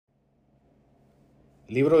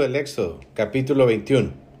Libro del Éxodo, capítulo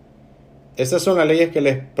 21. Estas son las leyes que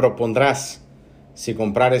les propondrás. Si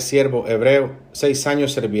comprares siervo hebreo, 6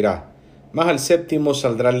 años servirá, mas al séptimo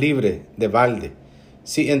saldrá libre de balde.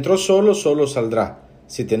 Si entró solo, solo saldrá.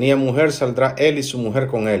 Si tenía mujer, saldrá él y su mujer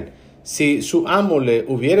con él. Si su amo le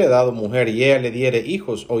hubiere dado mujer y ella le diere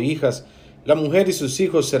hijos o hijas, la mujer y sus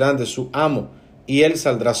hijos serán de su amo, y él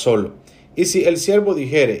saldrá solo. Y si el siervo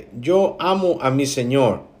dijere, yo amo a mi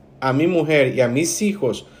señor, a mi mujer y a mis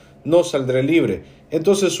hijos, no saldré libre,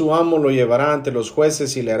 entonces su amo lo llevará ante los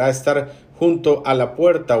jueces y le hará estar junto a la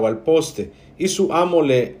puerta o al poste, y su amo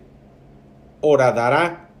le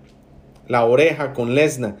horadará la oreja con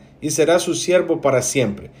lesna, y será su siervo para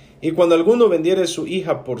siempre. Y cuando alguno vendiere su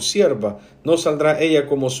hija por sierva, no saldrá ella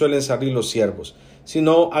como suelen salir los siervos,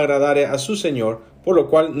 sino agradare a su señor, por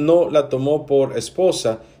lo cual no la tomó por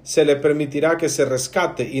esposa, se le permitirá que se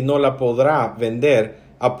rescate y no la podrá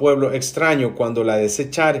vender a pueblo extraño cuando la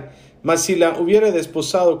desechare. Mas si la hubiere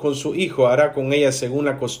desposado con su hijo, hará con ella según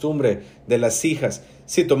la costumbre de las hijas.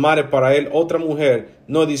 Si tomare para él otra mujer,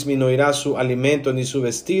 no disminuirá su alimento, ni su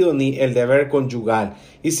vestido, ni el deber conyugal.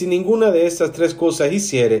 Y si ninguna de estas 3 cosas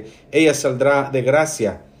hiciere, ella saldrá de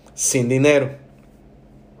gracia sin dinero.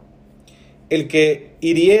 El que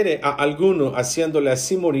hiriere a alguno haciéndole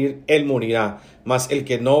así morir, él morirá. Mas el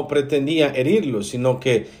que no pretendía herirlo, sino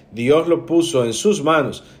que Dios lo puso en sus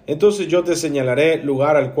manos, entonces yo te señalaré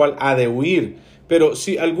lugar al cual ha de huir. Pero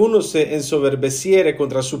si alguno se ensoberbeciere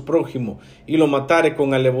contra su prójimo y lo matare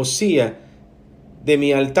con alevosía, de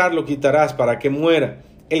mi altar lo quitarás para que muera.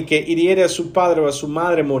 El que hiriere a su padre o a su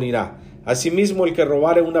madre morirá. Asimismo, el que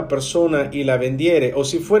robare una persona y la vendiere, o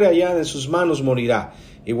si fuere hallada en sus manos, morirá.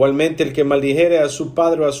 Igualmente, el que maldijere a su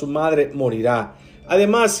padre o a su madre morirá.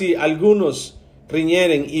 Además, si algunos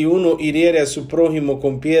riñeren y uno hiriere a su prójimo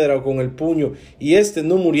con piedra o con el puño, y éste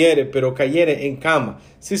no muriere, pero cayere en cama,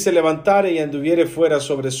 si se levantare y anduviere fuera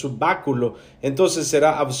sobre su báculo, entonces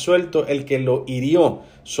será absuelto el que lo hirió.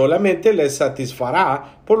 Solamente le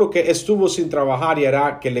satisfará por lo que estuvo sin trabajar y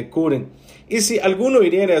hará que le curen. Y si alguno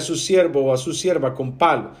hiriere a su siervo o a su sierva con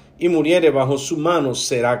palo, y muriere bajo su mano,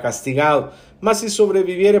 será castigado. Mas si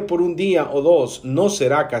sobreviviere por 1 día o 2, no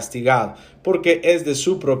será castigado, porque es de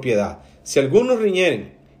su propiedad. Si algunos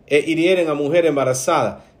riñeren e hirieren a mujer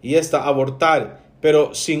embarazada, y ésta abortare,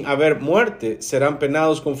 pero sin haber muerte, serán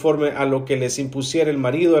penados conforme a lo que les impusiere el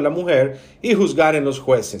marido de la mujer, y juzgaren los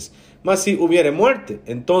jueces. Mas si hubiere muerte,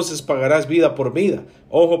 entonces pagarás vida por vida,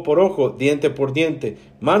 ojo por ojo, diente por diente,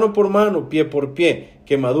 mano por mano, pie por pie,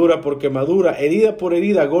 quemadura por quemadura, herida por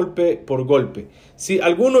herida, golpe por golpe. Si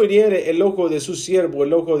alguno hiriere el ojo de su siervo,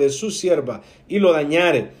 el ojo de su sierva, y lo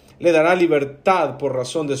dañare, le dará libertad por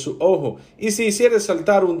razón de su ojo. Y si hiciere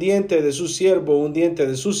saltar un diente de su siervo o un diente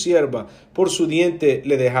de su sierva, por su diente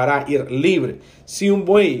le dejará ir libre. Si un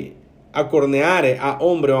buey acorneare a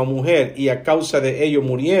hombre o a mujer, y a causa de ello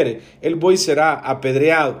muriere, el buey será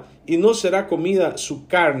apedreado, y no será comida su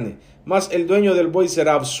carne, mas el dueño del buey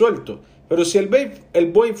será absuelto. Pero si el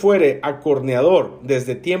buey fuere acorneador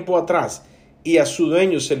desde tiempo atrás, y a su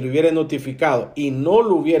dueño se le hubiere notificado, y no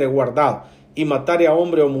lo hubiere guardado, y matare a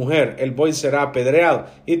hombre o mujer, el buey será apedreado,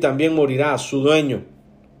 y también morirá su dueño.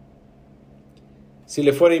 Si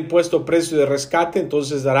le fuere impuesto precio de rescate,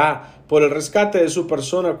 entonces dará por el rescate de su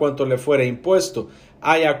persona cuanto le fuere impuesto.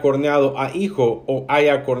 Haya acorneado a hijo o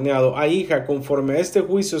haya acorneado a hija, conforme a este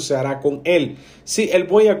juicio se hará con él. Si el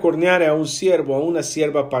buey acorneare a un siervo o a una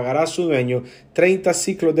sierva, pagará su dueño 30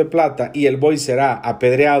 siclos de plata, y el buey será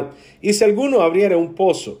apedreado. Y si alguno abriere un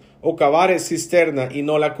pozo o cavare cisterna y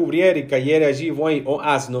no la cubriere, y cayere allí buey o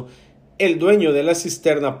asno, el dueño de la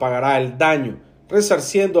cisterna pagará el daño,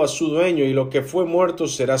 resarciendo a su dueño, y lo que fue muerto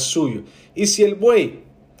será suyo. Y si el buey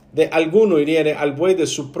de alguno hiriere al buey de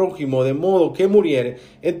su prójimo, de modo que muriere,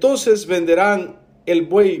 entonces venderán el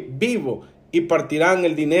buey vivo y partirán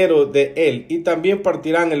el dinero de él, y también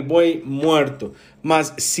partirán el buey muerto.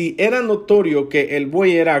 Mas si era notorio que el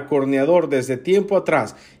buey era acorneador desde tiempo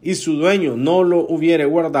atrás, y su dueño no lo hubiere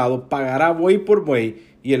guardado, pagará buey por buey,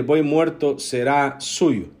 y el buey muerto será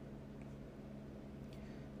suyo.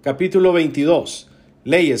 Capítulo 22.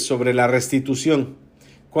 Leyes sobre la restitución.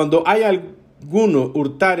 Cuando haya alguno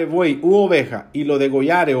hurtare buey u oveja, y lo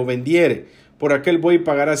degollare o vendiere, por aquel buey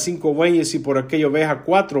pagará 5 bueyes, y por aquella oveja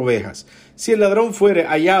 4 ovejas. Si el ladrón fuere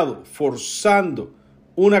hallado forzando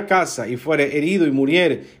una casa y fuere herido y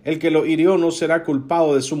muriere, el que lo hirió no será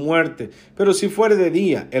culpado de su muerte. Pero si fuere de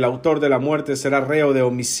día, el autor de la muerte será reo de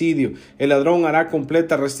homicidio. El ladrón hará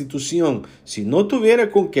completa restitución. Si no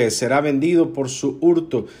tuviere con qué, será vendido por su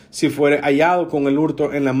hurto. Si fuere hallado con el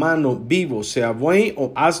hurto en la mano, vivo, sea buey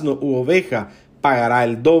o asno u oveja, pagará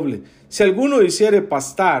el doble. Si alguno hiciere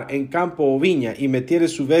pastar en campo o viña, y metiere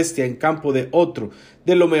su bestia en campo de otro,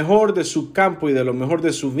 de lo mejor de su campo y de lo mejor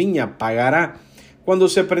de su viña pagará. Cuando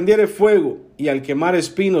se prendiere fuego, y al quemar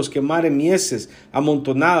espinos quemare mieses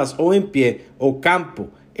amontonadas o en pie o campo,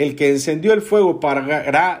 el que encendió el fuego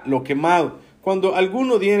pagará lo quemado. Cuando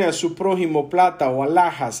alguno diere a su prójimo plata o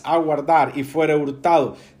alhajas a guardar y fuere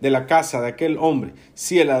hurtado de la casa de aquel hombre,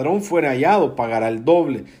 si el ladrón fuere hallado, pagará el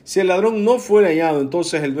doble. Si el ladrón no fuere hallado,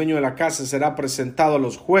 entonces el dueño de la casa será presentado a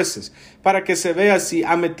los jueces, para que se vea si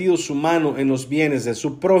ha metido su mano en los bienes de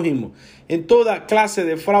su prójimo. En toda clase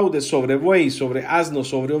de fraude, sobre buey, sobre asno,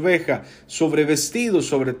 sobre oveja, sobre vestido,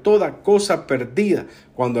 sobre toda cosa perdida.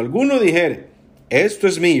 Cuando alguno dijere, esto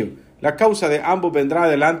es mío, la causa de ambos vendrá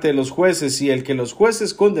delante de los jueces, y el que los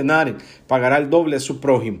jueces condenaren pagará el doble a su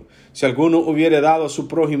prójimo. Si alguno hubiere dado a su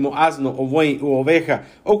prójimo asno o buey u oveja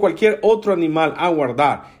o cualquier otro animal a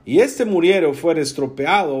guardar, y éste muriere o fuere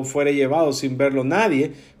estropeado o fuere llevado sin verlo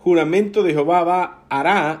nadie, juramento de Jehová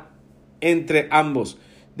hará entre ambos,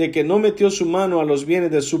 de que no metió su mano a los bienes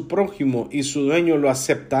de su prójimo, y su dueño lo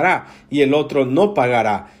aceptará y el otro no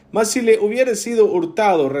pagará. Mas si le hubiere sido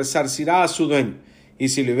hurtado, resarcirá a su dueño. Y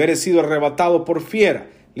si le hubiere sido arrebatado por fiera,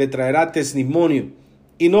 le traerá testimonio,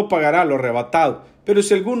 y no pagará lo arrebatado. Pero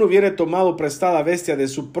si alguno hubiere tomado prestada bestia de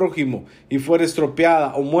su prójimo, y fuere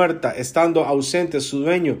estropeada o muerta, estando ausente su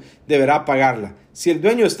dueño, deberá pagarla. Si el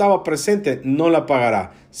dueño estaba presente, no la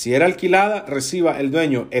pagará. Si era alquilada, reciba el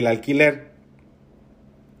dueño el alquiler.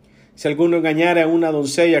 Si alguno engañare a una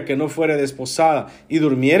doncella que no fuere desposada y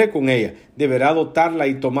durmiere con ella, deberá dotarla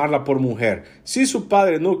y tomarla por mujer. Si su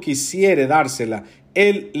padre no quisiere dársela,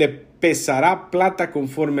 él le pesará plata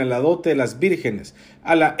conforme a la dote de las vírgenes.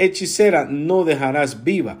 A la hechicera no dejarás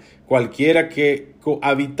viva. Cualquiera que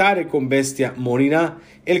cohabitare con bestia morirá.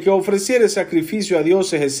 El que ofreciere sacrificio a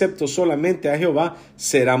dioses excepto solamente a Jehová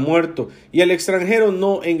será muerto. Y al extranjero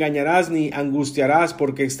no engañarás ni angustiarás,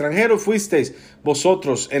 porque extranjero fuisteis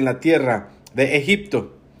vosotros en la tierra de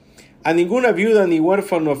Egipto. A ninguna viuda ni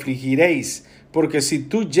huérfano afligiréis, porque si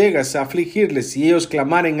tú llegas a afligirles y ellos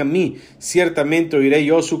clamaren a mí, ciertamente oiré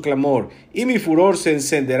yo su clamor, y mi furor se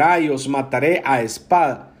encenderá y os mataré a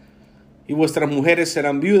espada. Y vuestras mujeres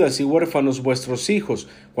serán viudas y huérfanos vuestros hijos.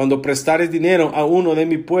 Cuando prestares dinero a uno de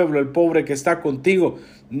mi pueblo, el pobre que está contigo,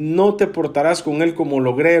 no te portarás con él como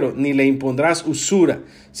logrero, ni le impondrás usura.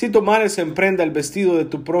 Si tomares en prenda el vestido de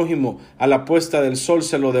tu prójimo, a la puesta del sol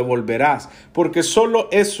se lo devolverás, porque solo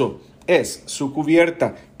eso es su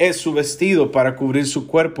cubierta, es su vestido para cubrir su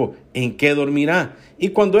cuerpo, ¿en qué dormirá? Y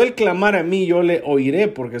cuando él clamare a mí, yo le oiré,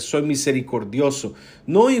 porque soy misericordioso.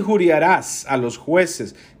 No injuriarás a los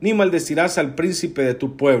jueces, ni maldecirás al príncipe de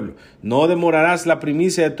tu pueblo. No demorarás la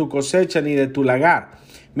primicia de tu cosecha, ni de tu lagar.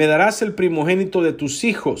 Me darás el primogénito de tus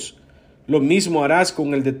hijos. Lo mismo harás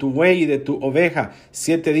con el de tu buey y de tu oveja.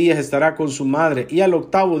 7 días estará con su madre, y al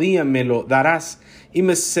 8º día me lo darás. Y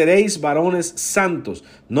me seréis varones santos.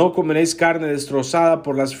 No comeréis carne destrozada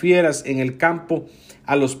por las fieras en el campo.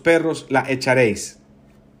 A los perros la echaréis.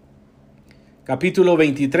 Capítulo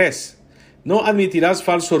 23. No admitirás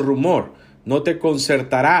falso rumor. No te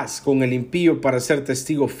concertarás con el impío para ser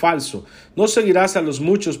testigo falso. No seguirás a los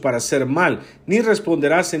muchos para hacer mal, ni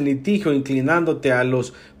responderás en litigio inclinándote a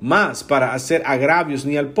los más para hacer agravios,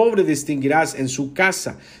 ni al pobre distinguirás en su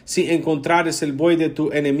casa. Si encontrares el buey de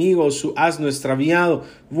tu enemigo o su asno extraviado,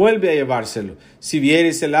 vuelve a llevárselo. Si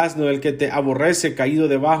vieres el asno del que te aborrece caído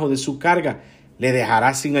debajo de su carga, ¿le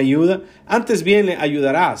dejarás sin ayuda? Antes bien le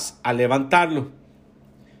ayudarás a levantarlo.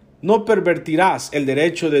 No pervertirás el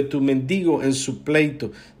derecho de tu mendigo en su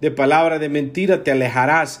pleito. De palabra de mentira te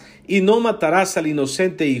alejarás, y no matarás al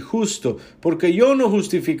inocente y justo, porque yo no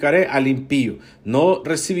justificaré al impío. No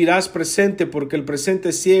recibirás presente, porque el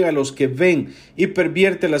presente ciega a los que ven, y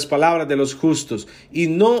pervierte las palabras de los justos. Y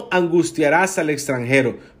no angustiarás al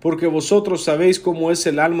extranjero, porque vosotros sabéis cómo es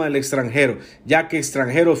el alma del extranjero, ya que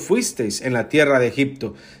extranjeros fuisteis en la tierra de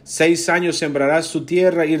Egipto. 6 años sembrarás su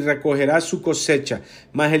tierra y recogerás su cosecha,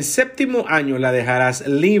 mas el 7º año la dejarás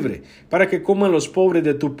libre, para que coman los pobres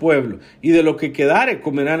de tu pueblo, y de lo que quedare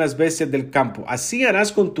comerán las bestias del campo. Así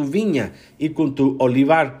harás con tu viña y con tu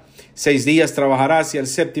olivar. 6 días trabajarás y al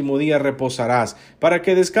 7º día reposarás, para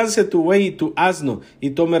que descanse tu buey y tu asno,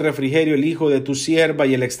 y tome refrigerio el hijo de tu sierva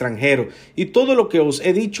y el extranjero. Y todo lo que os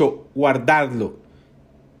he dicho, guardadlo.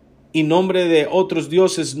 Y nombre de otros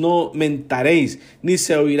dioses no mentaréis, ni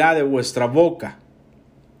se oirá de vuestra boca.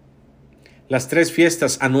 Las 3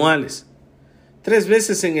 fiestas anuales. 3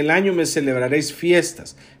 veces en el año me celebraréis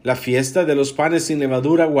fiestas. La fiesta de los panes sin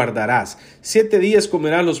levadura guardarás. 7 días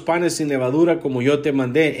comerás los panes sin levadura como yo te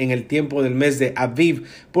mandé en el tiempo del mes de Aviv,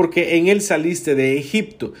 porque en él saliste de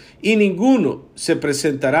Egipto. Y ninguno se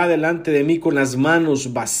presentará delante de mí con las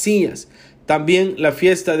manos vacías. También la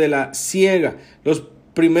fiesta de la siega, los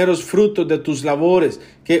primeros frutos de tus labores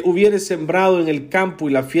que hubieres sembrado en el campo,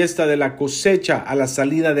 y la fiesta de la cosecha a la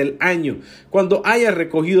salida del año, cuando hayas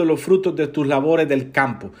recogido los frutos de tus labores del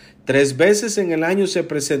campo. 3 veces en el año se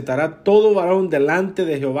presentará todo varón delante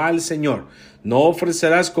de Jehová el Señor. No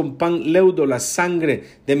ofrecerás con pan leudo la sangre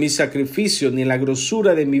de mi sacrificio, ni la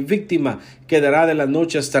grosura de mi víctima quedará de la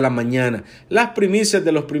noche hasta la mañana. Las primicias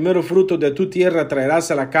de los primeros frutos de tu tierra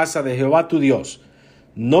traerás a la casa de Jehová tu Dios.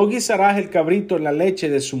 No guisarás el cabrito en la leche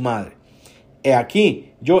de su madre. He aquí,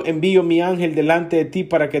 yo envío mi ángel delante de ti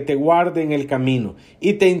para que te guarde en el camino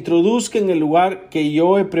y te introduzca en el lugar que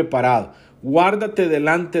yo he preparado. Guárdate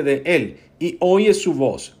delante de él y oye su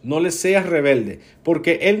voz. No le seas rebelde,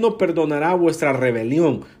 porque él no perdonará vuestra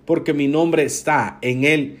rebelión, porque mi nombre está en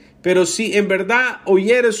él. Pero si en verdad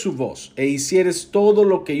oyeres su voz e hicieres todo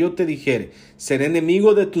lo que yo te dijere, seré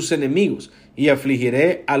enemigo de tus enemigos y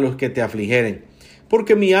afligiré a los que te afligeren.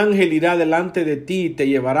 Porque mi ángel irá delante de ti y te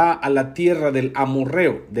llevará a la tierra del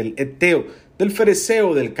amorreo, del eteo, del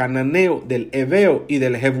fereceo, del cananeo, del heveo y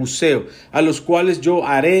del jebuseo, a los cuales yo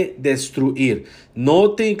haré destruir.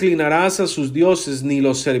 No te inclinarás a sus dioses, ni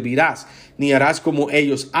los servirás, ni harás como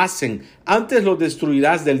ellos hacen, antes los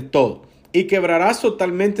destruirás del todo, y quebrarás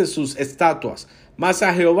totalmente sus estatuas. Mas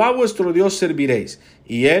a Jehová vuestro Dios serviréis,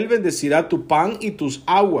 y él bendecirá tu pan y tus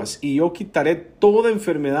aguas, y yo quitaré toda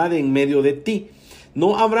enfermedad en medio de ti.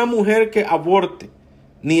 No habrá mujer que aborte,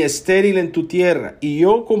 ni estéril en tu tierra, y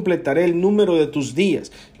yo completaré el número de tus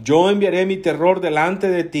días. Yo enviaré mi terror delante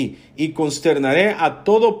de ti, y consternaré a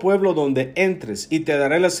todo pueblo donde entres, y te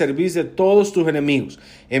daré la cerviz de todos tus enemigos.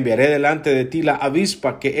 Enviaré delante de ti la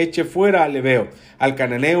avispa que eche fuera al heveo, al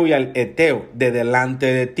cananeo y al eteo de delante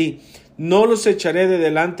de ti. No los echaré de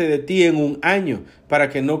delante de ti en 1 año, para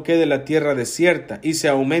que no quede la tierra desierta, y se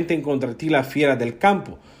aumenten contra ti las fieras del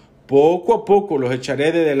campo. Poco a poco los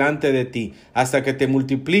echaré de delante de ti, hasta que te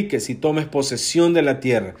multipliques y tomes posesión de la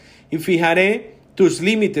tierra. Y fijaré tus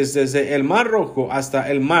límites desde el mar rojo hasta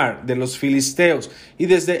el mar de los filisteos, y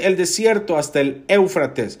desde el desierto hasta el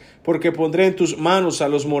Éufrates, porque pondré en tus manos a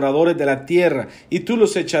los moradores de la tierra, y tú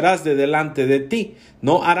los echarás de delante de ti.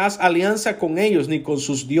 No harás alianza con ellos ni con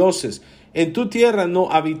sus dioses. En tu tierra no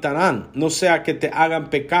habitarán, no sea que te hagan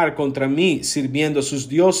pecar contra mí sirviendo a sus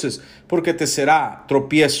dioses, porque te será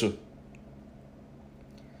tropiezo.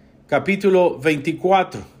 Capítulo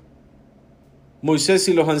 24. Moisés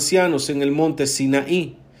y los ancianos en el monte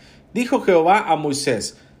Sinaí. Dijo Jehová a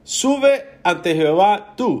Moisés: sube ante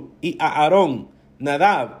Jehová tú y a Aarón,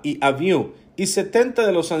 Nadab y Abiú, y 70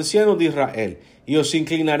 de los ancianos de Israel, y os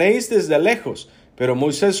inclinaréis desde lejos. Pero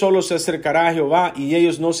Moisés solo se acercará a Jehová, y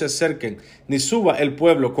ellos no se acerquen, ni suba el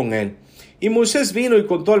pueblo con él. Y Moisés vino y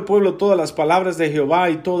contó al pueblo todas las palabras de Jehová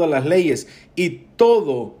y todas las leyes, y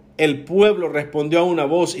todo el pueblo respondió a una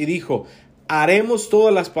voz y dijo: haremos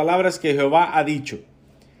todas las palabras que Jehová ha dicho.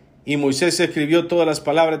 Y Moisés escribió todas las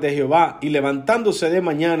palabras de Jehová, y levantándose de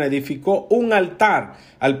mañana edificó un altar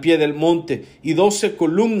al pie del monte y 12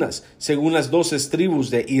 columnas según las 12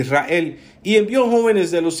 tribus de Israel, y envió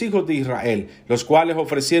jóvenes de los hijos de Israel, los cuales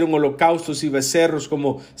ofrecieron holocaustos y becerros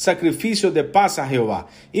como sacrificios de paz a Jehová.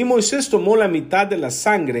 Y Moisés tomó la mitad de la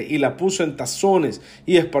sangre y la puso en tazones,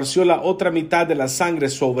 y esparció la otra mitad de la sangre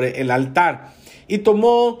sobre el altar. Y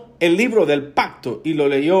tomó el libro del pacto y lo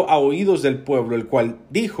leyó a oídos del pueblo, el cual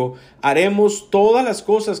dijo: haremos todas las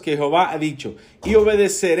cosas que Jehová ha dicho y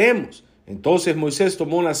obedeceremos. Entonces Moisés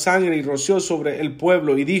tomó la sangre y roció sobre el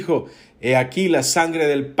pueblo y dijo: he aquí la sangre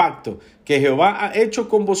del pacto que Jehová ha hecho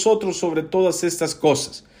con vosotros sobre todas estas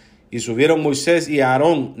cosas. Y subieron Moisés y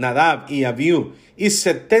Aarón, Nadab y Abiú, y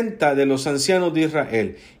 70 de los ancianos de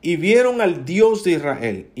Israel, y vieron al Dios de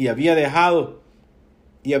Israel, y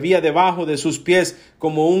había debajo de sus pies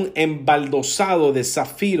como un embaldosado de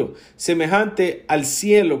zafiro, semejante al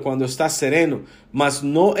cielo cuando está sereno. Mas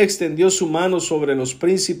no extendió su mano sobre los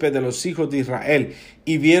príncipes de los hijos de Israel,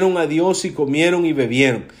 y vieron a Dios y comieron y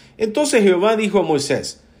bebieron. Entonces Jehová dijo a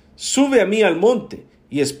Moisés: sube a mí al monte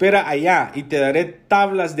y espera allá, y te daré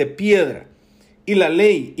tablas de piedra y la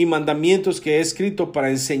ley y mandamientos que he escrito para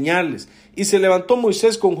enseñarles. Y se levantó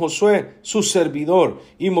Moisés con Josué, su servidor,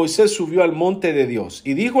 y Moisés subió al monte de Dios,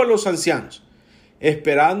 y dijo a los ancianos: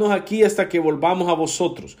 esperadnos aquí hasta que volvamos a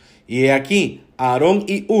vosotros. Y he aquí, Aarón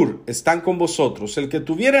y Hur están con vosotros. El que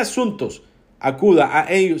tuviere asuntos, acuda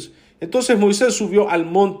a ellos. Entonces Moisés subió al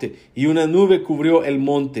monte, y una nube cubrió el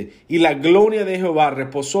monte, y la gloria de Jehová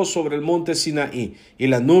reposó sobre el monte Sinaí, y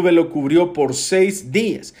la nube lo cubrió por 6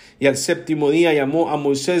 días. Y al séptimo día llamó a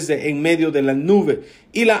Moisés de en medio de la nube,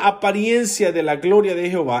 y la apariencia de la gloria de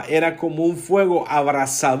Jehová era como un fuego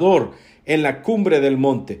abrasador en la cumbre del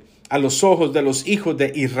monte, a los ojos de los hijos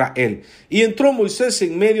de Israel. Y entró Moisés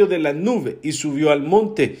en medio de la nube, y subió al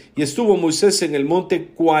monte, y estuvo Moisés en el monte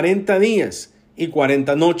 40 días y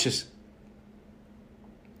 40 noches.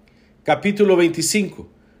 Capítulo 25.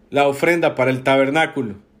 La ofrenda para el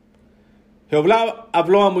tabernáculo. Jehová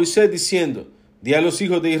habló a Moisés diciendo: Di a los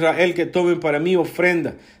hijos de Israel que tomen para mí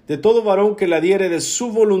ofrenda. De todo varón que la diere de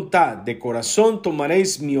su voluntad, de corazón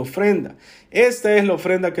tomaréis mi ofrenda. Esta es la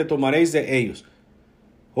ofrenda que tomaréis de ellos: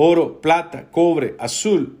 oro, plata, cobre,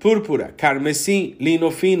 azul, púrpura, carmesí, lino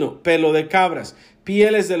fino, pelo de cabras,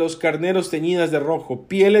 pieles de los carneros teñidas de rojo,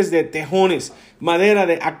 pieles de tejones, madera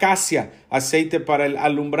de acacia, aceite para el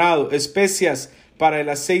alumbrado, especias para el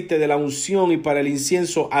aceite de la unción y para el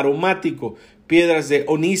incienso aromático, piedras de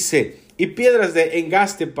onice y piedras de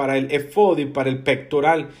engaste para el efod y para el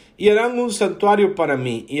pectoral. Y harán un santuario para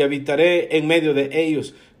mí, y habitaré en medio de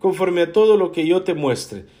ellos, conforme a todo lo que yo te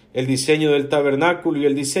muestre. El diseño del tabernáculo y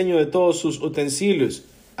el diseño de todos sus utensilios,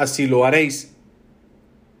 así lo haréis.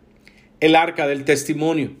 El arca del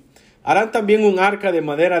testimonio. Harán también un arca de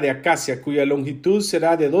madera de acacia, cuya longitud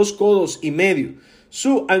será de 2 codos y medio,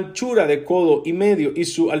 su anchura de codo y medio y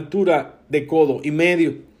su altura de codo y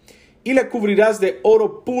medio. Y la cubrirás de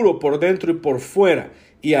oro puro por dentro y por fuera,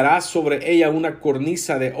 y harás sobre ella una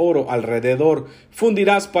cornisa de oro alrededor.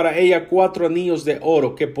 Fundirás para ella 4 anillos de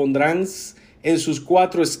oro que pondrás en sus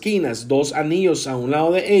 4 esquinas, 2 anillos a un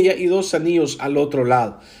lado de ella y 2 anillos al otro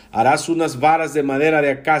lado. Harás unas varas de madera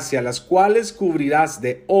de acacia, las cuales cubrirás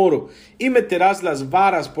de oro, y meterás las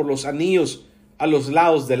varas por los anillos a los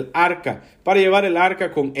lados del arca, para llevar el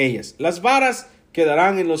arca con ellas. Las varas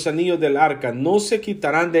quedarán en los anillos del arca, no se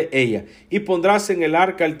quitarán de ella, y pondrás en el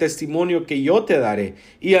arca el testimonio que yo te daré,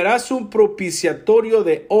 y harás un propiciatorio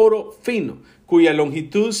de oro fino, cuya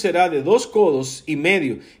longitud será de 2 codos y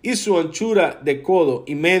medio, y su anchura de codo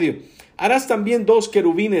y medio. Harás también 2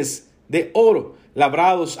 querubines de oro,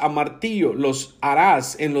 labrados a martillo, los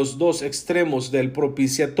harás en los 2 extremos del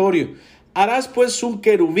propiciatorio. Harás pues un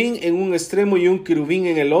querubín en un extremo y un querubín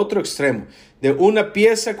en el otro extremo. De una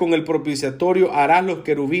pieza con el propiciatorio harás los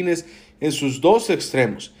querubines en sus 2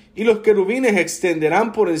 extremos. Y los querubines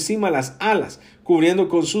extenderán por encima las alas, cubriendo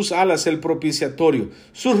con sus alas el propiciatorio,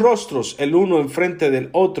 sus rostros el uno enfrente del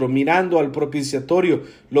otro, mirando al propiciatorio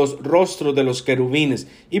los rostros de los querubines.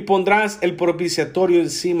 Y pondrás el propiciatorio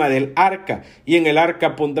encima del arca, y en el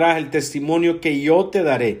arca pondrás el testimonio que yo te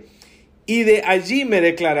daré. Y de allí me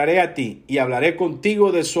declararé a ti, y hablaré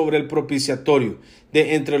contigo de sobre el propiciatorio,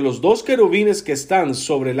 de entre los 2 querubines que están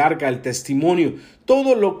sobre el arca del testimonio,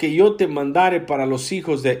 todo lo que yo te mandare para los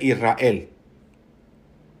hijos de Israel.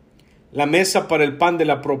 La mesa para el pan de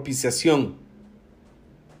la propiciación.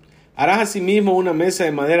 Harás asimismo una mesa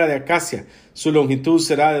de madera de acacia, su longitud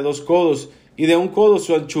será de 2 codos, y de 1 codo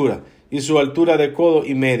su anchura, y su altura de codo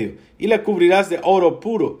y medio, y la cubrirás de oro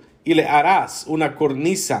puro, y le harás una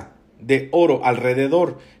cornisa de oro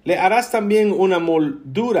alrededor. Le harás también una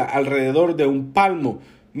moldura alrededor de 1 palmo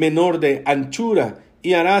menor de anchura,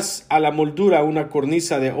 y harás a la moldura una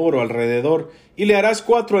cornisa de oro alrededor, y le harás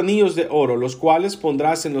 4 anillos de oro, los cuales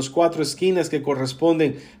pondrás en las 4 esquinas que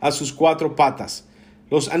corresponden a sus 4 patas.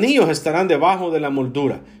 Los anillos estarán debajo de la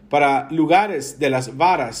moldura, para lugares de las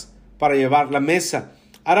varas, para llevar la mesa.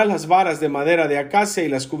 Harás las varas de madera de acacia y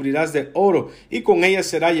las cubrirás de oro, y con ellas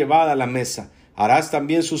será llevada la mesa. Harás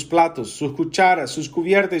también sus platos, sus cucharas, sus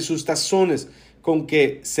cubiertas y sus tazones, con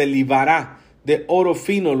que se libará de oro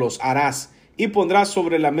fino los harás. Y pondrás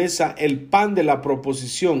sobre la mesa el pan de la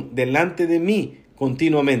proposición delante de mí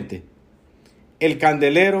continuamente. El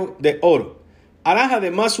candelero de oro. Harás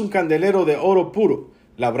además un candelero de oro puro,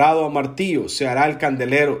 labrado a martillo. Se hará el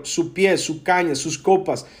candelero, su pie, su caña, sus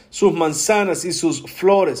copas, sus manzanas y sus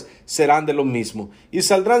flores serán de lo mismo. Y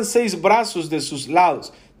saldrán 6 brazos de sus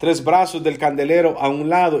lados, 3 brazos del candelero a un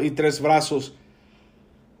lado y 3 brazos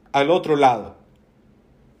al otro lado.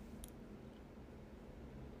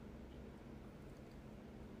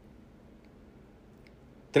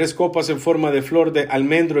 Tres copas en forma de flor de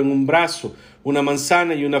almendro en un brazo, una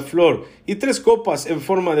manzana y una flor, y 3 copas en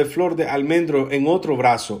forma de flor de almendro en otro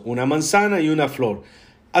brazo, una manzana y una flor.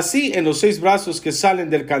 Así en los 6 brazos que salen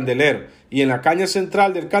del candelero, y en la caña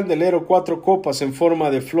central del candelero 4 copas en forma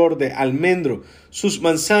de flor de almendro, sus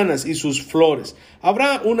manzanas y sus flores.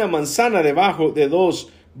 Habrá una manzana debajo de 2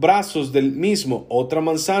 brazos del mismo, otra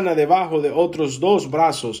manzana debajo de otros 2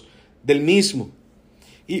 brazos del mismo,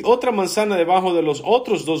 y otra manzana debajo de los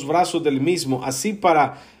otros 2 brazos del mismo, así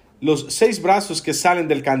para los 6 brazos que salen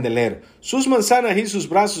del candelero. Sus manzanas y sus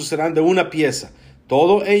brazos serán de una pieza,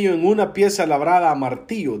 todo ello en una pieza labrada a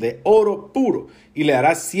martillo de oro puro, y le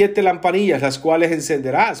harás 7 lampanillas, las cuales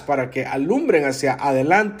encenderás para que alumbren hacia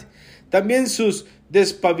adelante. También sus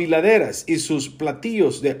despabiladeras y sus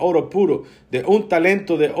platillos de oro puro, de un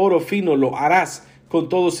talento de oro fino lo harás con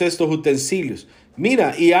todos estos utensilios.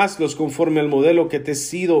 Mira y hazlos conforme al modelo que te ha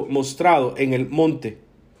sido mostrado en el monte.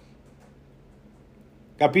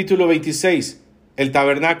 Capítulo 26. El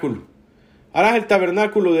tabernáculo. Harás el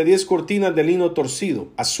tabernáculo de 10 cortinas de lino torcido,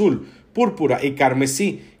 azul, púrpura y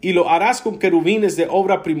carmesí, y lo harás con querubines de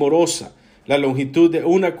obra primorosa. La longitud de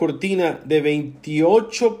una cortina de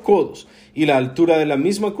 28 codos y la altura de la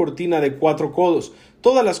misma cortina de 4 codos.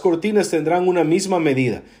 Todas las cortinas tendrán una misma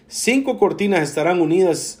medida. 5 cortinas estarán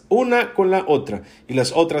unidas una con la otra, y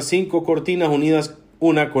las otras 5 cortinas unidas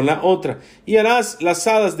una con la otra. Y harás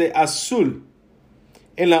lazadas de azul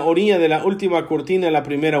en la orilla de la última cortina de la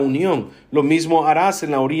primera unión. Lo mismo harás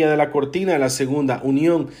en la orilla de la cortina de la segunda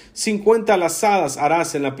unión. 50 lazadas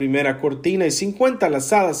harás en la primera cortina y 50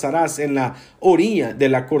 lazadas harás en la orilla de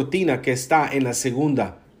la cortina que está en la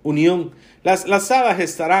segunda unión. Las lazadas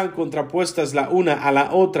estarán contrapuestas la una a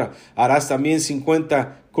la otra. Harás también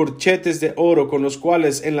 50 corchetes de oro con los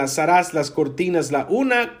cuales enlazarás las cortinas la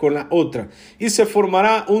una con la otra, y se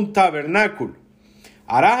formará un tabernáculo.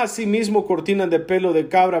 Harás asimismo cortinas de pelo de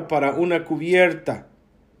cabra para una cubierta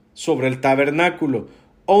sobre el tabernáculo.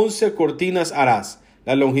 11 cortinas harás.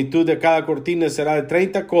 La longitud de cada cortina será de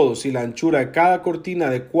 30 codos y la anchura de cada cortina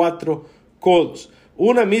de 4 codos.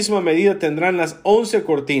 Una misma medida tendrán las 11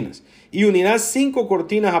 cortinas. Y unirás 5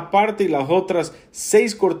 cortinas aparte y las otras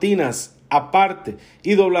 6 cortinas aparte.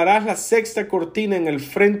 Y doblarás la 6ª cortina en el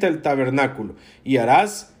frente del tabernáculo. Y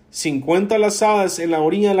harás 50 lazadas en la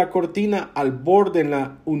orilla de la cortina al borde en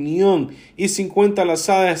la unión, y 50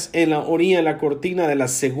 lazadas en la orilla de la cortina de la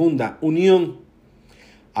segunda unión.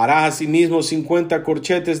 Harás asimismo 50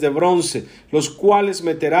 corchetes de bronce, los cuales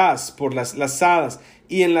meterás por las lazadas,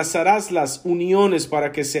 y enlazarás las uniones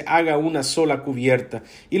para que se haga una sola cubierta.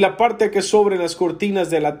 Y la parte que sobre las cortinas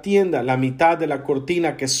de la tienda, la mitad de la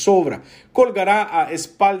cortina que sobra, colgará a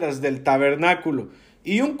espaldas del tabernáculo,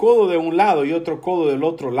 y un codo de un lado y otro codo del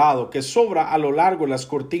otro lado, que sobra a lo largo de las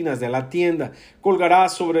cortinas de la tienda, colgará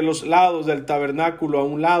sobre los lados del tabernáculo a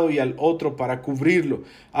un lado y al otro para cubrirlo.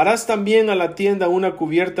 Harás también a la tienda una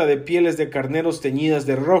cubierta de pieles de carneros teñidas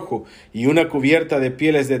de rojo y una cubierta de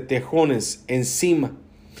pieles de tejones encima.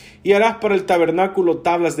 Y harás para el tabernáculo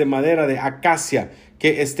tablas de madera de acacia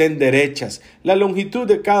que estén derechas. La longitud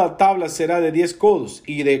de cada tabla será de 10 codos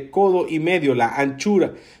y de codo y medio la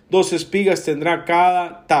anchura. 2 espigas tendrá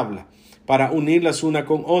cada tabla para unirlas una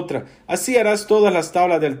con otra. Así harás todas las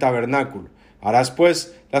tablas del tabernáculo. Harás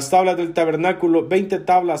pues las tablas del tabernáculo 20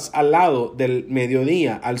 tablas al lado del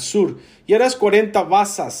mediodía al sur, y harás 40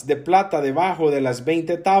 basas de plata debajo de las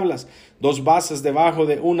 20 tablas, 2 basas debajo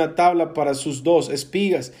de una tabla para sus 2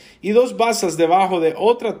 espigas, y 2 basas debajo de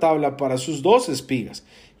otra tabla para sus 2 espigas.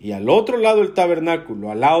 Y al otro lado del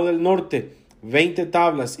tabernáculo, al lado del norte, 20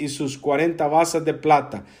 tablas y sus 40 basas de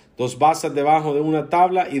plata, 2 basas debajo de una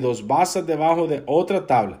tabla y 2 basas debajo de otra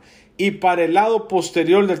tabla. Y para el lado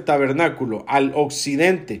posterior del tabernáculo, al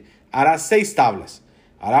occidente, harás 6 tablas.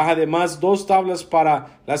 Harás además 2 tablas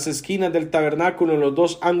para las esquinas del tabernáculo en los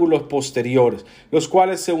 2 ángulos posteriores, los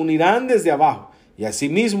cuales se unirán desde abajo, y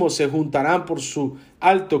asimismo se juntarán por su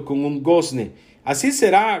alto con un gozne. Así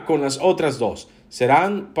será con las otras 2.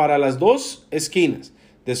 Serán para las 2 esquinas,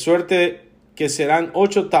 de suerte que serán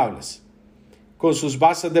 8 tablas, con sus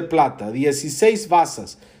basas de plata, 16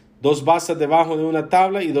 basas, 2 basas debajo de una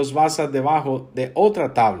tabla y 2 basas debajo de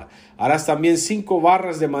otra tabla. Harás también 5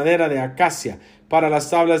 barras de madera de acacia para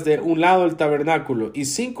las tablas de un lado del tabernáculo, y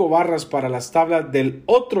 5 barras para las tablas del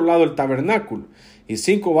otro lado del tabernáculo, y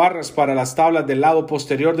 5 barras para las tablas del lado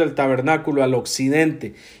posterior del tabernáculo al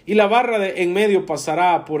occidente. Y la barra de en medio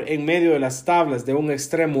pasará por en medio de las tablas de un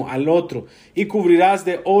extremo al otro, y cubrirás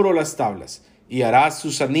de oro las tablas. Y harás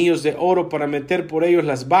sus anillos de oro para meter por ellos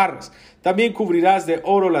las barras. También cubrirás de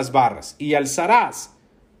oro las barras, y alzarás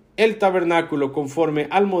el tabernáculo conforme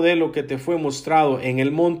al modelo que te fue mostrado en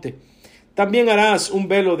el monte. También harás un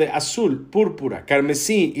velo de azul, púrpura,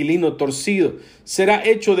 carmesí y lino torcido. Será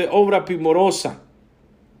hecho de obra primorosa,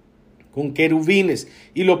 con querubines,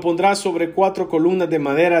 y lo pondrás sobre 4 columnas de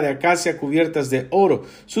madera de acacia cubiertas de oro,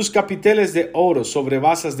 sus capiteles de oro sobre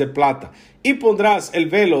basas de plata. Y pondrás el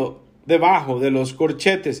velo debajo de los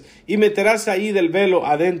corchetes, y meterás ahí del velo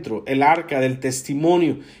adentro el arca del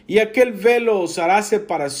testimonio, y aquel velo os hará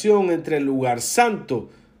separación entre el lugar santo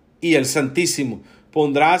y el santísimo.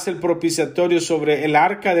 Pondrás el propiciatorio sobre el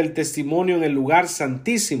arca del testimonio en el lugar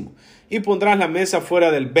santísimo, y pondrás la mesa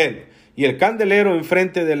fuera del velo, y el candelero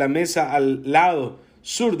enfrente de la mesa al lado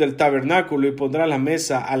sur del tabernáculo, y pondrás la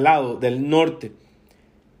mesa al lado del norte.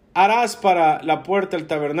 Harás para la puerta del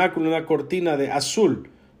tabernáculo una cortina de azul,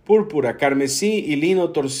 púrpura, carmesí y lino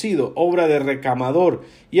torcido, obra de recamador,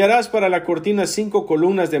 y harás para la cortina 5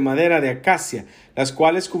 columnas de madera de acacia, las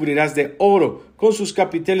cuales cubrirás de oro, con sus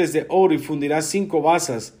capiteles de oro, y fundirás 5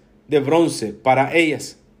 basas de bronce para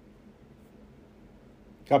ellas.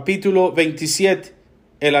 Capítulo 27.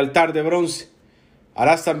 El altar de bronce.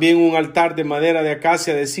 Harás también un altar de madera de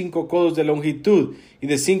acacia de 5 codos de longitud y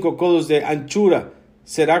de 5 codos de anchura.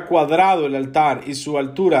 Será cuadrado el altar y su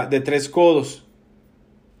altura de 3 codos.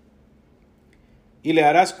 Y le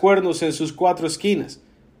harás cuernos en sus 4 esquinas.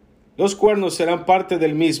 Los cuernos serán parte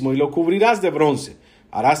del mismo, y lo cubrirás de bronce.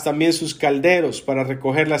 Harás también sus calderos para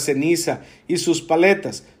recoger la ceniza, y sus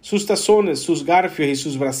paletas, sus tazones, sus garfios y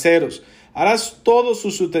sus braseros. Harás todos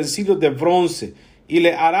sus utensilios de bronce, y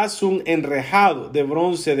le harás un enrejado de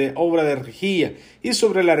bronce de obra de rejilla, y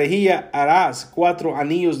sobre la rejilla harás 4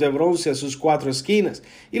 anillos de bronce a sus 4 esquinas,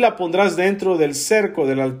 y la pondrás dentro del cerco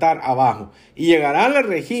del altar abajo, y llegará la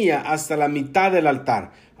rejilla hasta la mitad del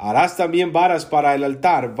altar. Harás también varas para el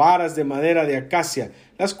altar, varas de madera de acacia,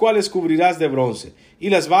 las cuales cubrirás de bronce, y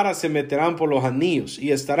las varas se meterán por los anillos,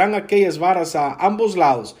 y estarán aquellas varas a ambos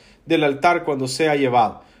lados del altar cuando sea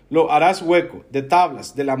llevado. Lo harás hueco de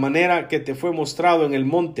tablas, de la manera que te fue mostrado en el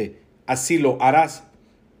monte, así lo harás.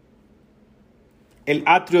 El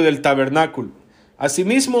atrio del tabernáculo.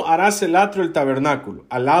 Asimismo harás el atrio del tabernáculo.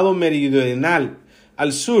 Al lado meridional,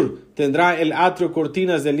 al sur, tendrá el atrio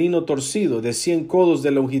cortinas de lino torcido, de 100 codos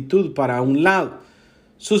de longitud para un lado.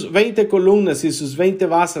 Sus 20 columnas y sus 20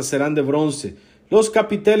 basas serán de bronce. Los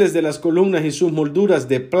capiteles de las columnas y sus molduras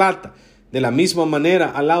de plata. De la misma manera,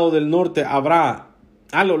 al lado del norte habrá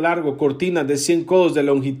a lo largo cortinas de 100 codos de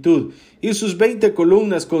longitud, y sus 20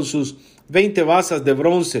 columnas con sus 20 basas de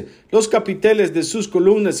bronce, los capiteles de sus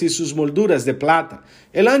columnas y sus molduras de plata.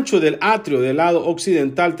 El ancho del atrio del lado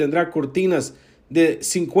occidental tendrá cortinas de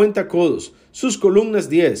 50 codos, sus columnas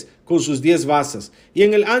 10, con sus 10 basas, y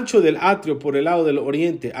en el ancho del atrio por el lado del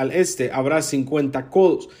oriente al este habrá 50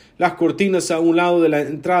 codos. Las cortinas a un lado de la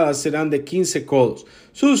entrada serán de 15 codos,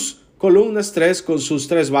 sus columnas 3 con sus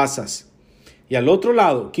 3 basas. Y al otro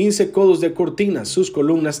lado, 15 codos de cortinas, sus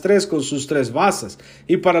columnas 3 con sus 3 basas.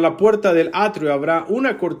 Y para la puerta del atrio habrá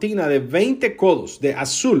una cortina de 20 codos de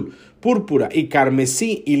azul, púrpura y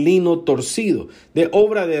carmesí y lino torcido, de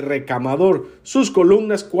obra de recamador, sus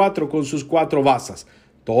columnas 4 con sus 4 basas.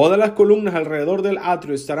 Todas las columnas alrededor del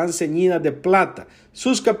atrio estarán ceñidas de plata,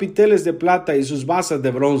 sus capiteles de plata y sus basas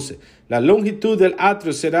de bronce. La longitud del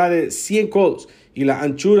atrio será de 100 codos, y la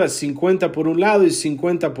anchura 50 por un lado y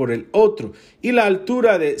 50 por el otro, y la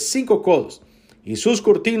altura de 5 codos, y sus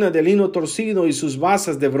cortinas de lino torcido y sus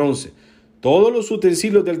basas de bronce. Todos los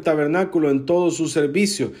utensilios del tabernáculo en todo su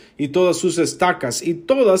servicio, y todas sus estacas, y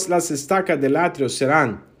todas las estacas del atrio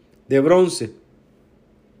serán de bronce.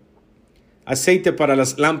 Aceite para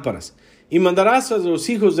las lámparas. Y mandarás a los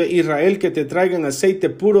hijos de Israel que te traigan aceite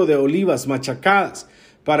puro de olivas machacadas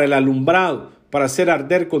para el alumbrado, para hacer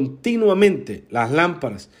arder continuamente las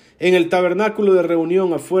lámparas. En el tabernáculo de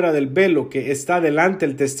reunión afuera del velo que está delante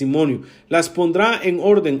del testimonio, las pondrá en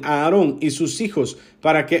orden a Aarón y sus hijos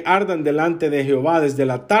para que ardan delante de Jehová desde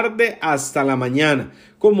la tarde hasta la mañana,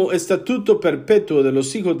 como estatuto perpetuo de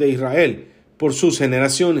los hijos de Israel por sus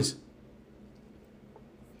generaciones.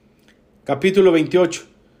 Capítulo 28.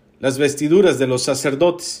 Las vestiduras de los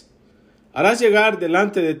sacerdotes. Harás llegar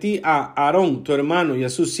delante de ti a Aarón, tu hermano, y a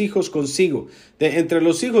sus hijos consigo, de entre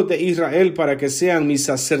los hijos de Israel, para que sean mis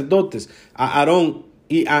sacerdotes, a Aarón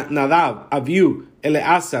y a Nadab, Abiú,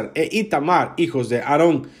 Eleazar e Itamar, hijos de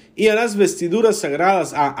Aarón. Y harás vestiduras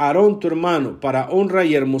sagradas a Aarón tu hermano, para honra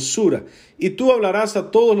y hermosura. Y tú hablarás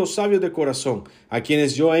a todos los sabios de corazón, a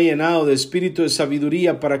quienes yo he llenado de espíritu de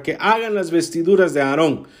sabiduría, para que hagan las vestiduras de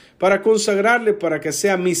Aarón, para consagrarle para que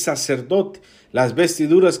sea mi sacerdote. Las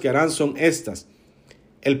vestiduras que harán son estas: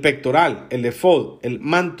 el pectoral, el efod, el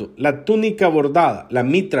manto, la túnica bordada, la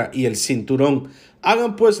mitra y el cinturón.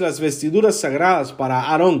 Hagan pues las vestiduras sagradas para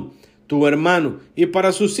Aarón, tu hermano, y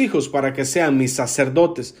para sus hijos, para que sean mis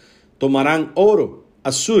sacerdotes. Tomarán oro,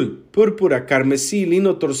 azul, púrpura, carmesí,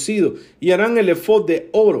 lino torcido, y harán el efod de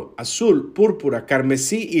oro, azul, púrpura,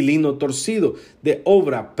 carmesí y lino torcido, de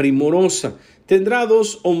obra primorosa. Tendrá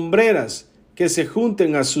 2 hombreras que se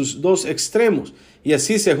junten a sus dos extremos, y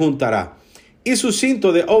así se juntará. Y su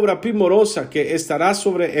cinto de obra primorosa que estará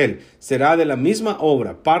sobre él será de la misma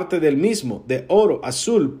obra, parte del mismo, de oro,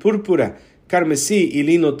 azul, púrpura, carmesí y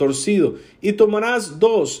lino torcido. Y tomarás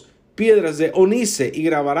 2 piedras de ónice y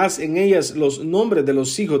grabarás en ellas los nombres de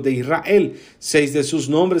los hijos de Israel, 6 de sus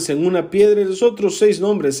nombres en una piedra y los otros 6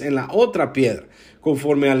 nombres en la otra piedra,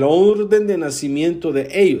 conforme al orden de nacimiento de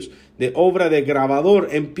ellos, de obra de grabador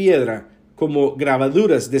en piedra, como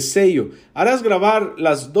grabaduras de sello. Harás grabar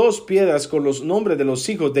las 2 piedras con los nombres de los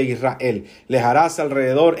hijos de Israel. Les harás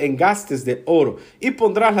alrededor engastes de oro y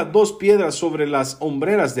pondrás las 2 piedras sobre las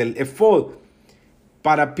hombreras del efod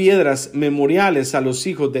para piedras memoriales a los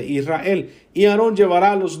hijos de Israel. Y Aarón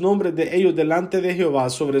llevará los nombres de ellos delante de Jehová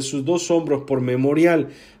sobre sus 2 hombros por memorial.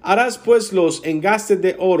 Harás pues los engastes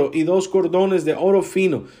de oro y 2 cordones de oro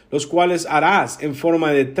fino, los cuales harás en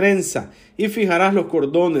forma de trenza, y fijarás los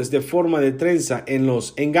cordones de forma de trenza en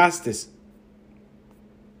los engastes.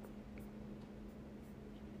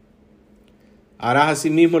 Harás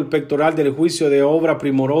asimismo el pectoral del juicio de obra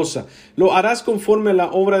primorosa. Lo harás conforme a la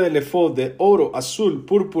obra del efod, de oro, azul,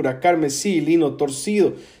 púrpura, carmesí, lino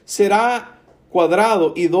torcido. Será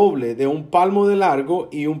cuadrado y doble, de 1 palmo de largo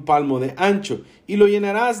y 1 palmo de ancho. Y lo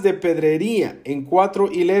llenarás de pedrería en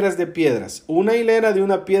 4 hileras de piedras. Una hilera de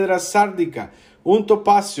una piedra sárdica, un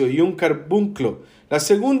topacio y un carbunclo. La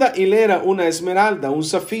segunda hilera una esmeralda, un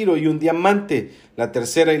zafiro y un diamante. La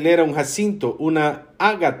tercera hilera un jacinto, una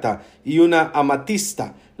ágata y una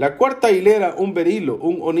amatista. La cuarta hilera un berilo,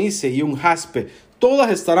 un onice y un jaspe. Todas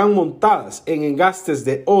estarán montadas en engastes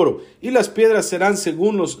de oro, y las piedras serán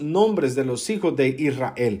según los nombres de los hijos de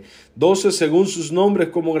Israel. 12 según sus nombres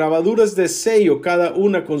como grabaduras de sello, cada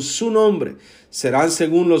una con su nombre. Serán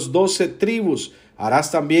según los 12 tribus.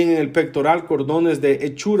 Harás también en el pectoral cordones de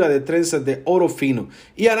hechura de trenzas de oro fino,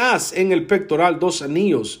 y harás en el pectoral 2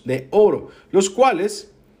 anillos de oro, los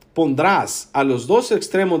cuales pondrás a los 2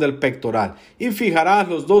 extremos del pectoral, y fijarás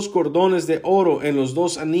los 2 cordones de oro en los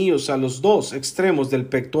 2 anillos a los 2 extremos del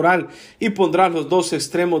pectoral, y pondrás los 2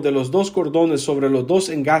 extremos de los 2 cordones sobre los 2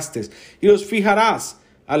 engastes, y los fijarás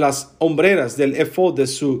a las hombreras del efod de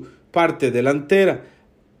su parte delantera.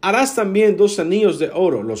 Harás también 2 anillos de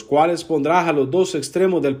oro, los cuales pondrás a los 2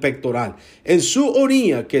 extremos del pectoral. En su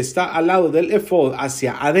orilla que está al lado del efod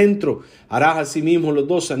hacia adentro, harás asimismo los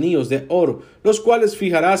 2 anillos de oro, los cuales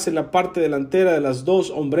fijarás en la parte delantera de las 2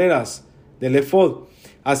 hombreras del efod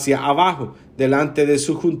hacia abajo, delante de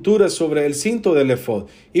su juntura sobre el cinto del efod.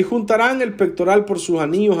 Y juntarán el pectoral por sus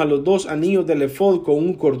anillos a los 2 anillos del efod con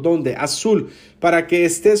un cordón de azul, para que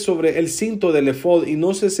esté sobre el cinto del efod y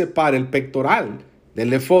no se separe el pectoral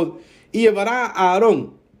del efod. Y llevará a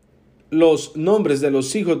Aarón los nombres de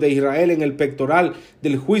los hijos de Israel en el pectoral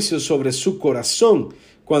del juicio sobre su corazón,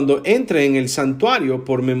 cuando entre en el santuario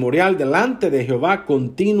por memorial delante de Jehová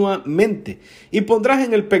continuamente. Y pondrás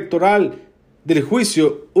en el pectoral del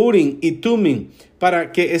juicio Urim y Tumim,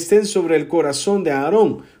 para que estén sobre el corazón de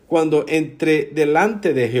Aarón cuando entre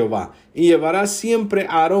delante de Jehová. Y llevará siempre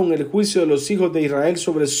a Aarón el juicio de los hijos de Israel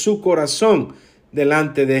sobre su corazón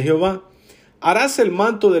delante de Jehová. Harás el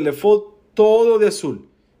manto del efod todo de azul,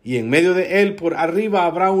 y en medio de él por arriba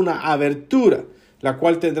habrá una abertura, la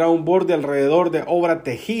cual tendrá un borde alrededor de obra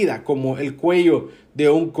tejida, como el cuello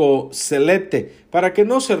de un coselete, para que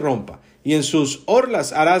no se rompa. Y en sus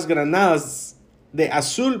orlas harás granadas de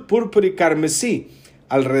azul, púrpura y carmesí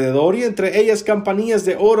alrededor, y entre ellas campanillas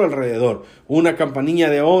de oro alrededor, una campanilla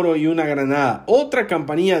de oro y una granada, otra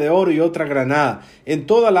campanilla de oro y otra granada, en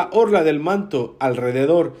toda la orla del manto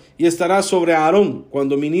alrededor. Y estará sobre Aarón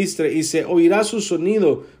cuando ministre, y se oirá su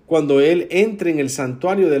sonido cuando él entre en el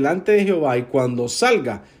santuario delante de Jehová y cuando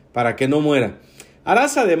salga, para que no muera.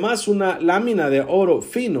 Harás además una lámina de oro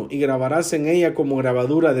fino y grabarás en ella como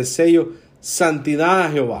grabadura de sello santidad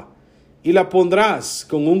a Jehová. Y la pondrás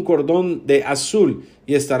con un cordón de azul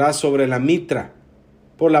y estará sobre la mitra.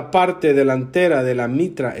 Por la parte delantera de la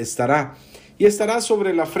mitra estará. Y estará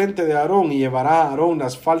sobre la frente de Aarón, y llevará a Aarón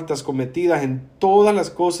las faltas cometidas en todas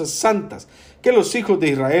las cosas santas que los hijos de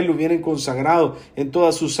Israel hubieran consagrado en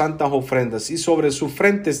todas sus santas ofrendas. Y sobre su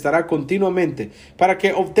frente estará continuamente, para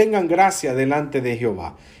que obtengan gracia delante de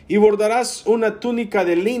Jehová. Y bordarás una túnica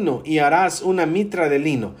de lino y harás una mitra de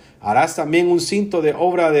lino. Harás también un cinto de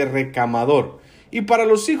obra de recamador. Y para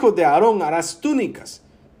los hijos de Aarón harás túnicas.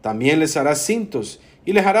 También les harás cintos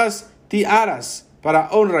y les harás tiaras para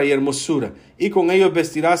honra y hermosura. Y con ellos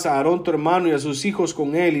vestirás a Aarón tu hermano y a sus hijos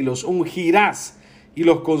con él, y los ungirás y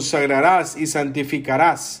los consagrarás y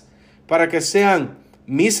santificarás para que sean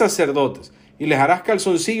mis sacerdotes. Y les harás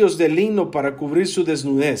calzoncillos de lino para cubrir su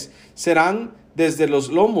desnudez. Serán desde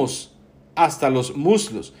los lomos hasta los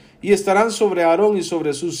muslos, y estarán sobre Aarón y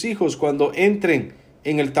sobre sus hijos cuando entren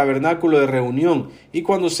en el tabernáculo de reunión y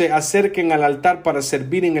cuando se acerquen al altar para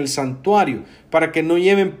servir en el santuario, para que no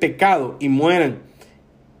lleven pecado y mueran.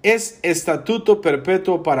 Es estatuto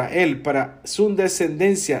perpetuo para él, para su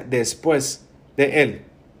descendencia después de él.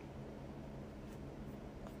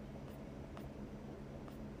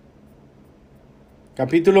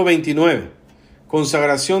 Capítulo 29.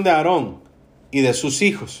 Consagración de Aarón y de sus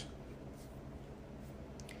hijos.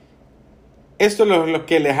 Esto es lo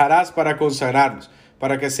que les harás para consagrarlos,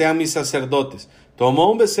 para que sean mis sacerdotes.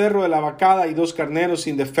 Tomó un becerro de la vacada y 2 carneros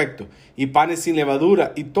sin defecto, y panes sin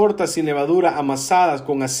levadura, y tortas sin levadura amasadas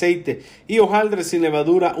con aceite, y hojaldres sin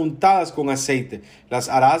levadura untadas con aceite. Las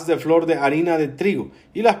harás de flor de harina de trigo,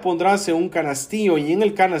 y las pondrás en un canastillo, y en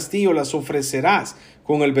el canastillo las ofrecerás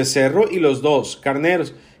con el becerro y los 2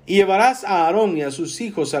 carneros. Y llevarás a Aarón y a sus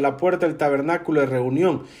hijos a la puerta del tabernáculo de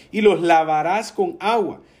reunión, y los lavarás con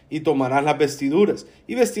agua, y tomarás las vestiduras,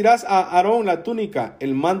 y vestirás a Aarón la túnica,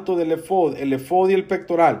 el manto del efod y el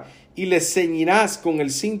pectoral, y le ceñirás con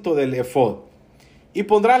el cinto del efod. Y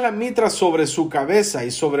pondrás la mitra sobre su cabeza,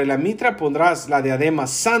 y sobre la mitra pondrás la diadema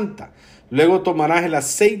santa. Luego tomarás el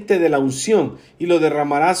aceite de la unción, y lo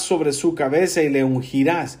derramarás sobre su cabeza, y le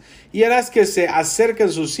ungirás. Y harás que se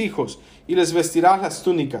acerquen sus hijos, y les vestirás las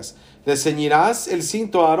túnicas. Les ceñirás el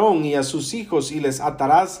cinto a Aarón y a sus hijos, y les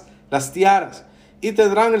atarás las tiaras. Y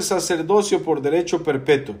tendrán el sacerdocio por derecho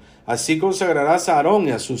perpetuo. Así consagrarás a Aarón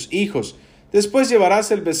y a sus hijos. Después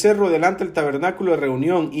llevarás el becerro delante del tabernáculo de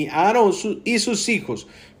reunión, y Aarón y sus hijos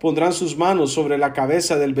pondrán sus manos sobre la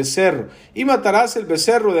cabeza del becerro, y matarás el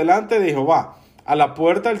becerro delante de Jehová, a la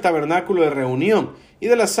puerta del tabernáculo de reunión. Y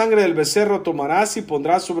de la sangre del becerro tomarás y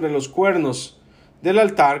pondrás sobre los cuernos del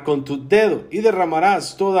altar con tu dedo, y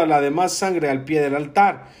derramarás toda la demás sangre al pie del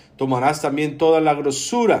altar. Tomarás también toda la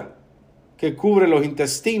grosura que cubre los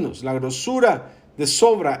intestinos, la grosura de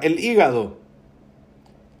sobra, el hígado,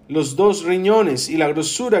 los 2 riñones y la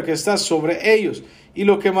grosura que está sobre ellos, y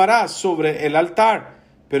lo quemarás sobre el altar.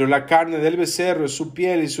 Pero la carne del becerro, su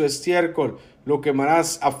piel y su estiércol, lo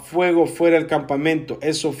quemarás a fuego fuera del campamento.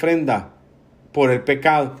 Es ofrenda por el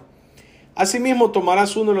pecado. Asimismo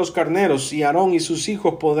tomarás uno de los carneros, y Aarón y sus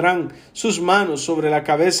hijos pondrán sus manos sobre la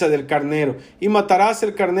cabeza del carnero, y matarás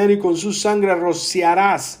el carnero, y con su sangre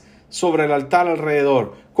rociarás sobre el altar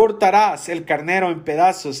alrededor. Cortarás el carnero en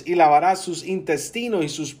pedazos, y lavarás sus intestinos y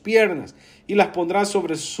sus piernas, y las pondrás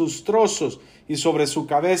sobre sus trozos y sobre su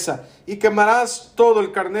cabeza, y quemarás todo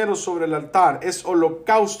el carnero sobre el altar. Es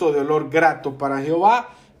holocausto de olor grato para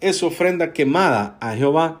Jehová, es ofrenda quemada a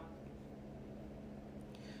Jehová.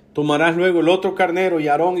 Tomarás luego el otro carnero, y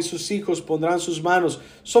Aarón y sus hijos pondrán sus manos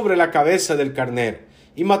sobre la cabeza del carnero.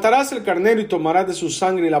 Y matarás el carnero, y tomarás de su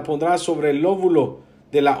sangre, y la pondrás sobre el lóbulo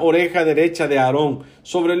de la oreja derecha de Aarón,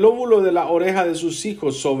 sobre el lóbulo de la oreja de sus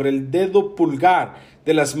hijos, sobre el dedo pulgar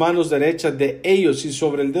de las manos derechas de ellos, y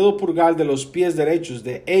sobre el dedo pulgar de los pies derechos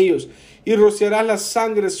de ellos. Y rociarás la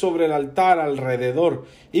sangre sobre el altar alrededor,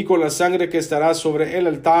 y con la sangre que estará sobre el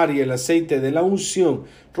altar y el aceite de la unción,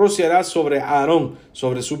 rociarás sobre Aarón,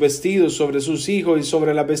 sobre su vestido, sobre sus hijos y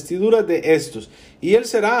sobre las vestiduras de estos, y él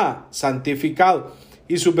será santificado,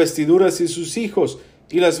 y sus vestiduras y sus hijos,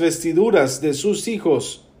 y las vestiduras de sus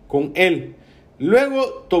hijos con él.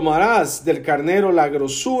 Luego tomarás del carnero la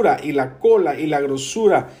grosura y la cola y la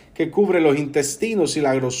grosura que cubre los intestinos y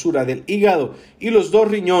la grosura del hígado y los 2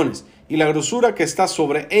 riñones y la grosura que está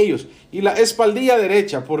sobre ellos y la espaldilla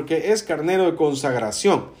derecha, porque es carnero de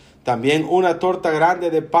consagración. También una torta grande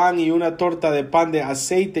de pan y una torta de pan de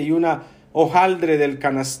aceite y una hojaldre del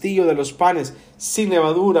canastillo de los panes sin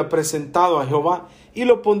levadura presentado a Jehová. Y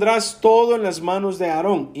lo pondrás todo en las manos de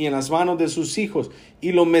Aarón y en las manos de sus hijos,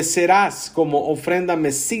 y lo mecerás como ofrenda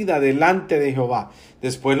mecida delante de Jehová.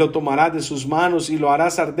 Después lo tomarás de sus manos y lo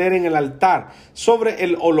harás arder en el altar sobre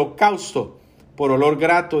el holocausto por olor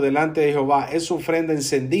grato delante de Jehová. Es ofrenda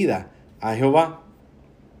encendida a Jehová.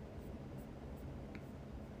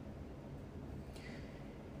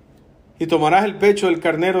 Y tomarás el pecho del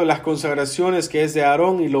carnero de las consagraciones que es de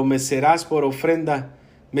Aarón, y lo mecerás por ofrenda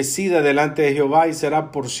mecida delante de Jehová, y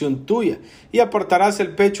será porción tuya. Y apartarás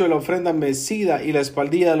el pecho de la ofrenda mecida y la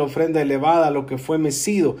espaldilla de la ofrenda elevada, lo que fue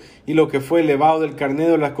mecido y lo que fue elevado del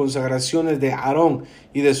carnero de las consagraciones de Aarón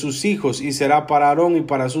y de sus hijos, y será para Aarón y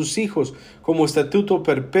para sus hijos como estatuto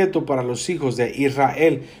perpetuo para los hijos de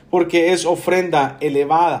Israel, porque es ofrenda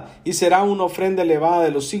elevada, y será una ofrenda elevada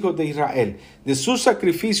de los hijos de Israel, de sus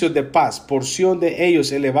sacrificios de paz, porción de ellos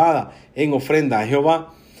elevada en ofrenda a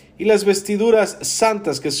Jehová. Y las vestiduras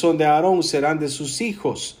santas que son de Aarón serán de sus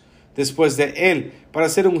hijos, después de él, para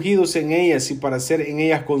ser ungidos en ellas y para ser en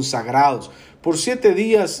ellas consagrados. Por 7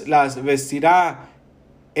 días las vestirá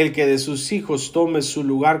el que de sus hijos tome su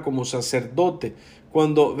lugar como sacerdote,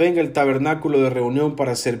 cuando venga el tabernáculo de reunión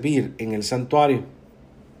para servir en el santuario.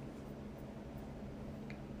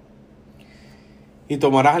 Y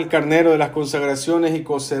tomarás el carnero de las consagraciones y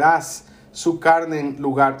cocerás su carne en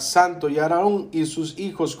lugar santo, y Aarón y sus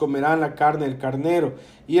hijos comerán la carne del carnero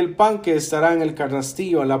y el pan que estará en el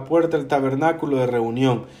canastillo a la puerta del tabernáculo de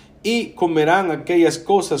reunión, y comerán aquellas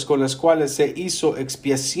cosas con las cuales se hizo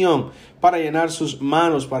expiación para llenar sus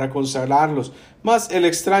manos para consagrarlos, mas el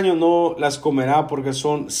extraño no las comerá porque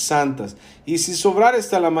son santas. Y si sobrare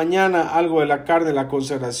hasta la mañana algo de la carne de la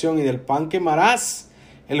consagración y del pan, quemarás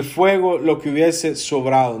el fuego lo que hubiese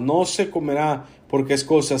sobrado, no se comerá porque es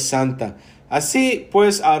cosa santa. Así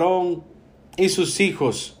pues Aarón y sus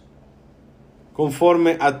hijos,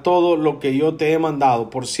 conforme a todo lo que yo te he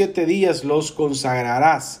mandado, por 7 días los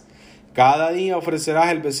consagrarás. Cada día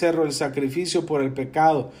ofrecerás el becerro del sacrificio por el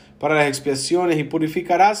pecado, para las expiaciones, y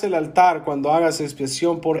purificarás el altar cuando hagas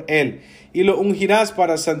expiación por él, y lo ungirás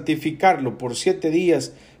para santificarlo. Por 7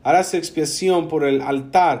 días harás expiación por el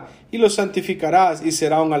altar, y lo santificarás, y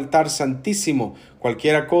será un altar santísimo.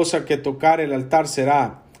 Cualquiera cosa que tocare el altar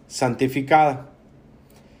será santificada.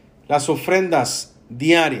 Las ofrendas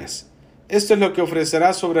diarias. Esto es lo que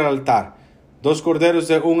ofrecerás sobre el altar: 2 corderos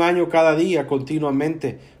de 1 año cada día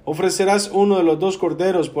continuamente. Ofrecerás uno de los 2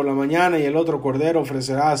 corderos por la mañana, y el otro cordero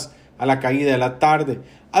ofrecerás a la caída de la tarde.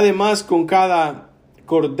 Además, con cada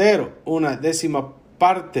cordero 1/10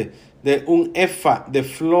 parte de un efa de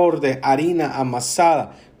flor de harina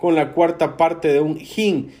amasada, con la 1/4 parte de un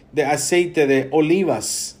hin de aceite de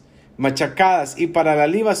olivas machacadas, y para la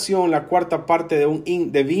libación la 1/4 parte de un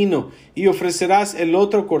hin de vino. Y ofrecerás el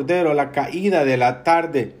otro cordero a la caída de la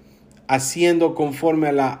tarde, haciendo conforme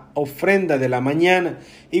a la ofrenda de la mañana,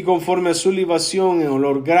 y conforme a su libación en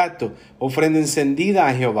olor grato, ofrenda encendida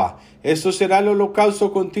a Jehová. Esto será el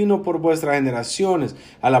holocausto continuo por vuestras generaciones,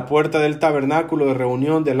 a la puerta del tabernáculo de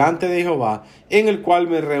reunión delante de Jehová, en el cual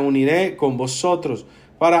me reuniré con vosotros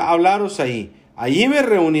para hablaros ahí. Allí me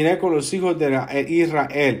reuniré con los hijos de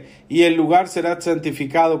Israel, y el lugar será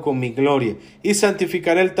santificado con mi gloria. Y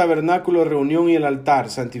santificaré el tabernáculo de reunión y el altar.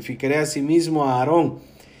 Santificaré asimismo a Aarón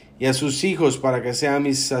y a sus hijos para que sean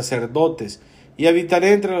mis sacerdotes. Y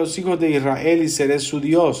habitaré entre los hijos de Israel y seré su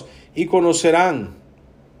Dios. Y conocerán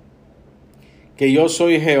que yo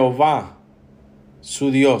soy Jehová, su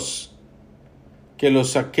Dios, que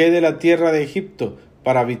los saqué de la tierra de Egipto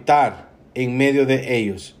para habitar en medio de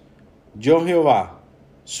ellos. Yo Jehová,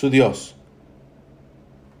 su Dios.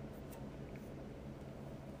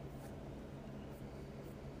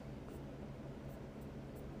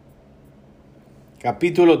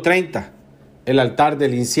 Capítulo 30. El altar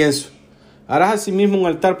del incienso. Harás asimismo un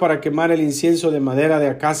altar para quemar el incienso de madera de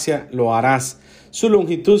acacia, lo harás. Su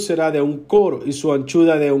longitud será de 1 codo, y su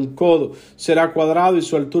anchura de 1 codo. Será cuadrado, y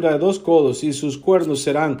su altura de 2 codos, y sus cuernos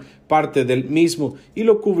serán parte del mismo. Y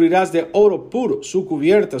lo cubrirás de oro puro, su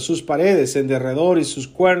cubierta, sus paredes en derredor y sus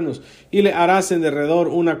cuernos. Y le harás en derredor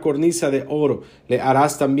una cornisa de oro. Le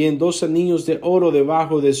harás también 2 anillos de oro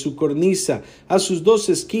debajo de su cornisa, a sus 2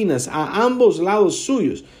 esquinas, a ambos lados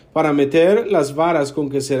suyos, para meter las varas con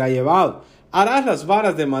que será llevado. Harás las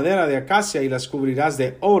varas de madera de acacia y las cubrirás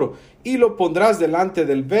de oro, y lo pondrás delante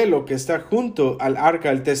del velo que está junto al arca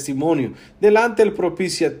del testimonio, delante del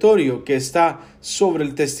propiciatorio que está sobre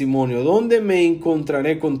el testimonio, donde me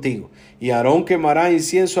encontraré contigo. Y Aarón quemará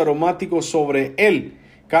incienso aromático sobre él.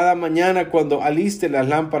 Cada mañana cuando aliste las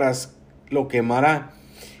lámparas lo quemará.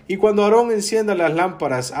 Y cuando Aarón encienda las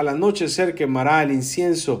lámparas, al anochecer quemará el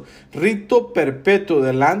incienso, rito perpetuo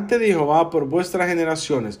delante de Jehová por vuestras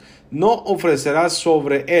generaciones. No ofrecerás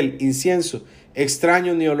sobre él incienso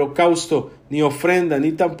extraño, ni holocausto, ni ofrenda,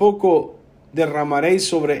 ni tampoco derramaréis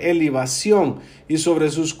sobre él libación, y sobre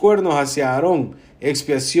sus cuernos hacia Aarón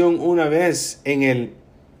expiación una vez en el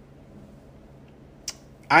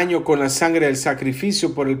año con la sangre del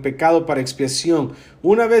sacrificio por el pecado para expiación.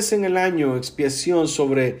 Una vez en el año expiación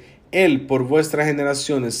sobre él por vuestras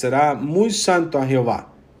generaciones. Será muy santo a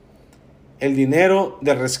Jehová. El dinero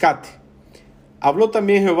de rescate. Habló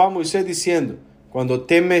también Jehová a Moisés diciendo: cuando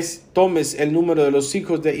tomes el número de los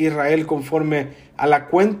hijos de Israel conforme a la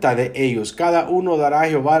cuenta de ellos, cada uno dará a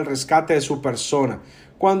Jehová el rescate de su persona.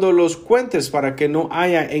 Cuando los cuentes, para que no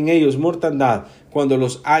haya en ellos mortandad, cuando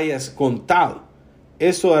los hayas contado,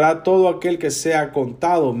 esto dará todo aquel que sea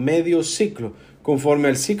contado medio ciclo, conforme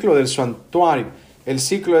al ciclo del santuario. El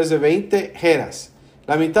ciclo es de 20 geras.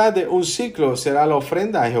 La mitad de un ciclo será la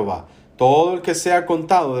ofrenda a Jehová. Todo el que sea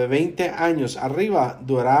contado de 20 años arriba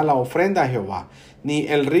dará la ofrenda a Jehová. Ni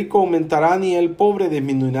el rico aumentará, ni el pobre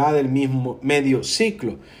disminuirá del mismo medio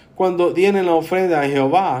ciclo. Cuando dieren la ofrenda a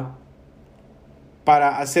Jehová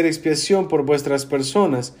para hacer expiación por vuestras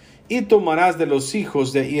personas, y tomarás de los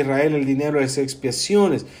hijos de Israel el dinero de las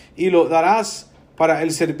expiaciones, y lo darás para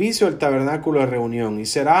el servicio del tabernáculo de reunión, y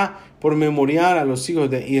será por memorial a los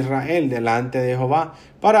hijos de Israel delante de Jehová,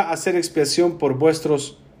 para hacer expiación por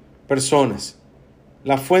vuestras personas.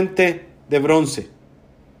 La fuente de bronce.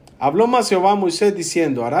 Habló más Jehová a Moisés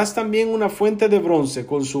diciendo: harás también una fuente de bronce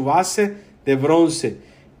con su base de bronce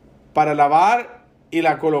para lavar, y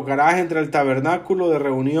la colocarás entre el tabernáculo de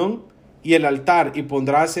reunión y el altar, y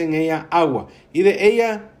pondrás en ella agua, y de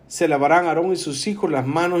ella se lavarán Aarón y sus hijos las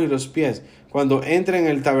manos y los pies. Cuando entren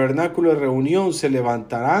en el tabernáculo de reunión, se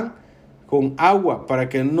levantarán con agua para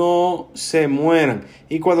que no se mueran.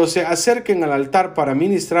 Y cuando se acerquen al altar para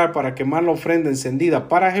ministrar, para quemar la ofrenda encendida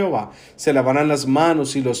para Jehová, se lavarán las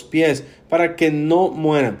manos y los pies para que no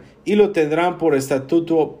mueran. Y lo tendrán por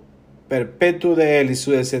estatuto perpetuo de él y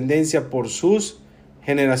su descendencia por sus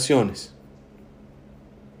generaciones.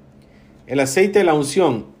 El aceite de la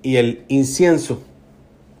unción y el incienso.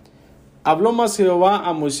 Habló más Jehová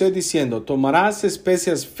a Moisés diciendo: tomarás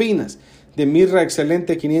especias finas de mirra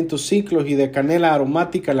excelente 500 ciclos, y de canela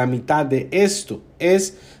aromática la mitad de esto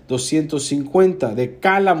es 250, de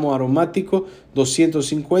cálamo aromático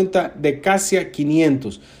 250, de casia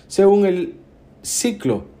 500, según el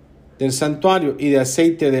ciclo del santuario, y de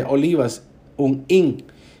aceite de olivas un hin.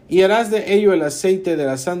 Y harás de ello el aceite de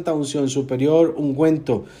la santa unción superior,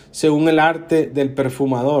 ungüento, según el arte del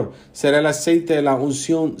perfumador. Será el aceite de la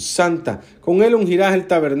unción santa. Con él ungirás el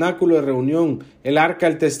tabernáculo de reunión, el arca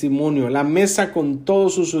del testimonio, la mesa con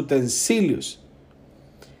todos sus utensilios,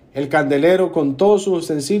 el candelero con todos sus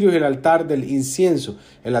utensilios, el altar del incienso,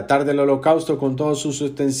 el altar del holocausto con todos sus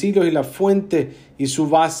utensilios, y la fuente y su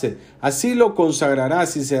base. Así lo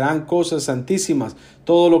consagrarás, y serán cosas santísimas.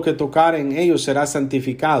 Todo lo que tocare en ellos será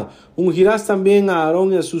santificado. Ungirás también a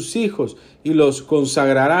Aarón y a sus hijos, y los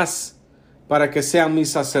consagrarás para que sean mis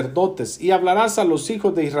sacerdotes. Y hablarás a los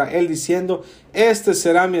hijos de Israel diciendo: este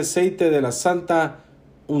será mi aceite de la santa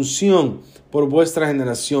unción por vuestras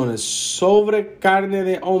generaciones. Sobre carne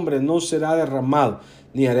de hombre no será derramado,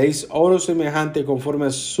 ni haréis oro semejante conforme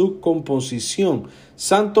a su composición.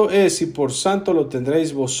 Santo es, y por santo lo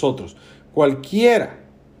tendréis vosotros. Cualquiera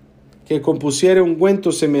que compusiere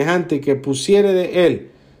ungüento semejante, que pusiere de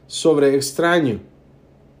él sobre extraño,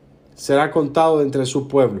 será contado de entre su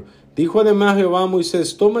pueblo. Dijo además Jehová a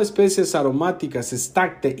Moisés: toma especias aromáticas,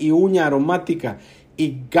 estacte y uña aromática,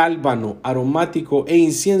 y gálbano aromático, e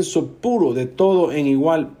incienso puro, de todo en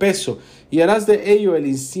igual peso, y harás de ello el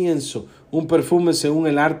incienso, un perfume según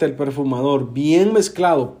el arte del perfumador, bien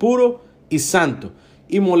mezclado, puro y santo.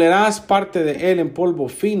 Y molerás parte de él en polvo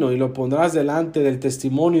fino, y lo pondrás delante del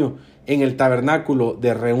testimonio en el tabernáculo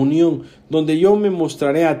de reunión, donde yo me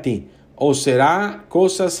mostraré a ti. Os será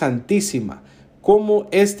cosa santísima. Como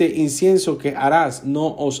este incienso que harás,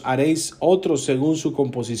 no os haréis otro según su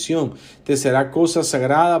composición. Te será cosa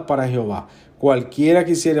sagrada para Jehová. Cualquiera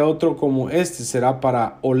que hiciere otro como este será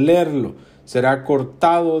para olerlo. Será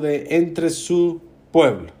cortado de entre su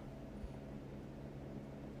pueblo.